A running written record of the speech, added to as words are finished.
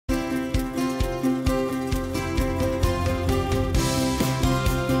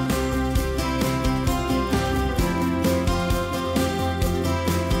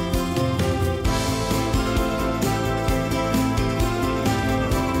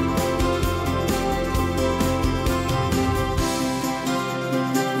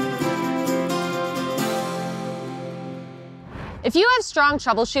If you have strong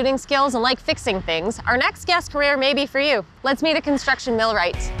troubleshooting skills and like fixing things, our next guest career may be for you. Let's meet a construction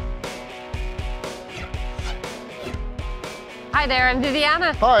millwright. Hi there, I'm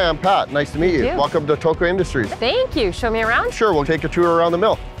Viviana. Hi, I'm Pat. Nice to meet you. Welcome to Toka Industries. Thank you. Show me around. Sure, we'll take a tour around the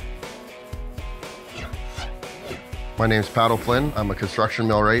mill. My name's Pat O'Flynn. I'm a construction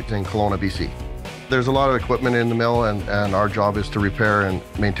millwright in Kelowna, BC. There's a lot of equipment in the mill, and our job is to repair and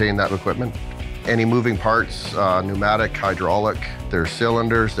maintain that equipment. Any moving parts, pneumatic, hydraulic, there's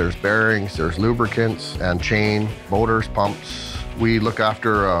cylinders, there's bearings, there's lubricants and chain, motors, pumps. We look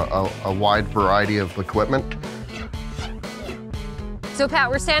after a wide variety of equipment. So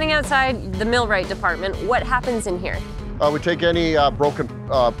Pat, we're standing outside the millwright department. What happens in here? We take any broken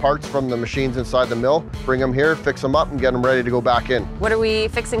parts from the machines inside the mill, bring them here, fix them up, and get them ready to go back in. What are we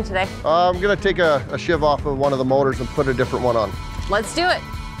fixing today? I'm gonna take a shiv off of one of the motors and put a different one on. Let's do it.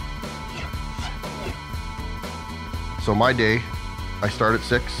 So my day, I start at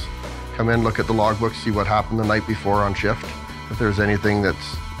 6, come in, look at the logbook, see what happened the night before on shift. If there's anything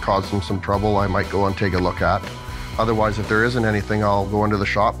that's causing some trouble, I might go and take a look at. Otherwise, if there isn't anything, I'll go into the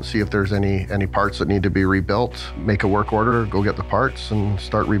shop and see if there's any parts that need to be rebuilt, make a work order, go get the parts and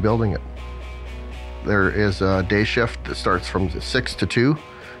start rebuilding it. There is a day shift that starts from 6 to 2.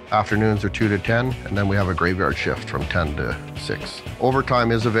 Afternoons are 2 to 10, and then we have a graveyard shift from 10 to 6.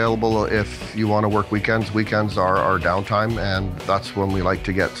 Overtime is available if you want to work weekends. Weekends are our downtime, and that's when we like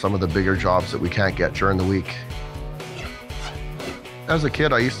to get some of the bigger jobs that we can't get during the week. As a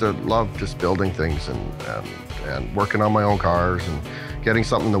kid, I used to love just building things and working on my own cars and getting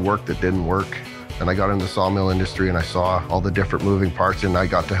something to work that didn't work. And I got into the sawmill industry and I saw all the different moving parts, and I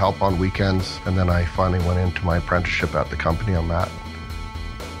got to help on weekends. And then I finally went into my apprenticeship at the company I'm at.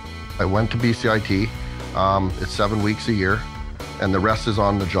 I went to BCIT. It's 7 weeks a year, and the rest is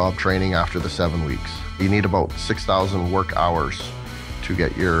on the job training after the 7 weeks. You need about 6,000 work hours to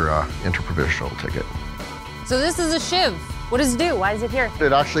get your interprovincial ticket. So this is a shiv. What does it do? Why is it here?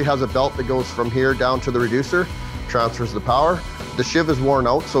 It actually has a belt that goes from here down to the reducer, transfers the power. The shiv is worn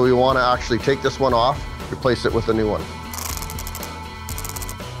out, so we want to actually take this one off, replace it with a new one.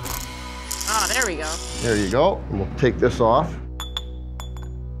 Ah, there we go. There you go. And we'll take this off.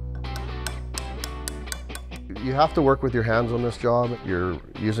 You have to work with your hands on this job. You're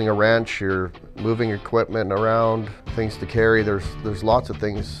using a wrench, you're moving equipment around, things to carry. There's lots of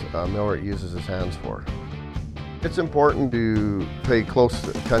things millwright uses his hands for. It's important to pay close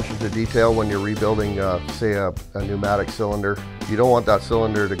attention to detail when you're rebuilding, say, a pneumatic cylinder. You don't want that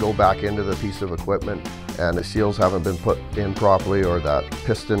cylinder to go back into the piece of equipment and the seals haven't been put in properly, or that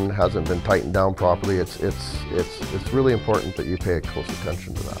piston hasn't been tightened down properly. It's really important that you pay close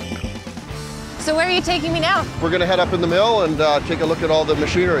attention to that. So where are you taking me now? We're gonna head up in the mill and take a look at all the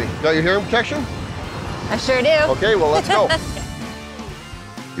machinery. Got your hearing protection? I sure do. Okay, well, let's go.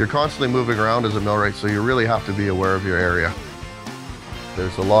 You're constantly moving around as a millwright, so you really have to be aware of your area.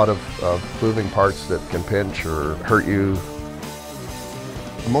 There's a lot of moving parts that can pinch or hurt you.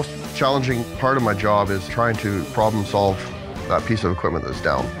 The most challenging part of my job is trying to problem solve that piece of equipment that's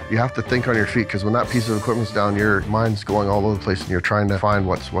down. You have to think on your feet, because when that piece of equipment's down, your mind's going all over the place and you're trying to find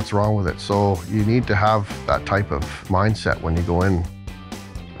what's wrong with it. So you need to have that type of mindset when you go in.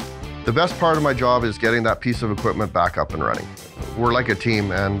 The best part of my job is getting that piece of equipment back up and running. We're like a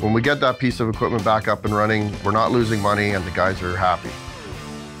team, and when we get that piece of equipment back up and running, we're not losing money and the guys are happy.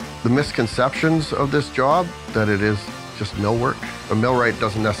 The misconceptions of this job, that it is just mill work. A millwright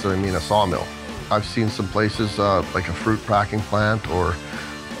doesn't necessarily mean a sawmill. I've seen some places like a fruit packing plant or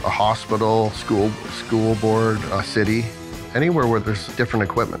a hospital, school board, a city. Anywhere where there's different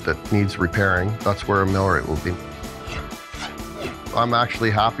equipment that needs repairing, that's where a millwright will be. I'm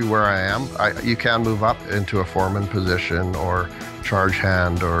actually happy where I am. You can move up into a foreman position or charge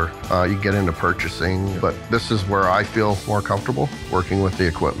hand, or you get into purchasing, but this is where I feel more comfortable, working with the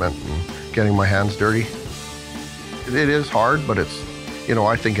equipment and getting my hands dirty. It is hard, but it's, you know,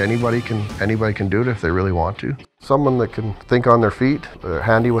 I think anybody can do it if they really want to. Someone that can think on their feet,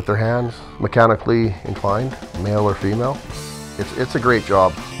 handy with their hands, mechanically inclined, male or female. It's a great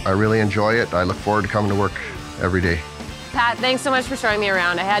job. I really enjoy it. I look forward to coming to work every day. Pat, thanks so much for showing me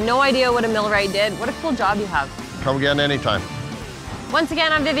around. I had no idea what a millwright did. What a cool job you have. Come again anytime. Once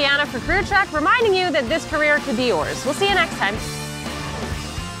again, I'm Viviana for Career Track, reminding you that this career could be yours. We'll see you next time.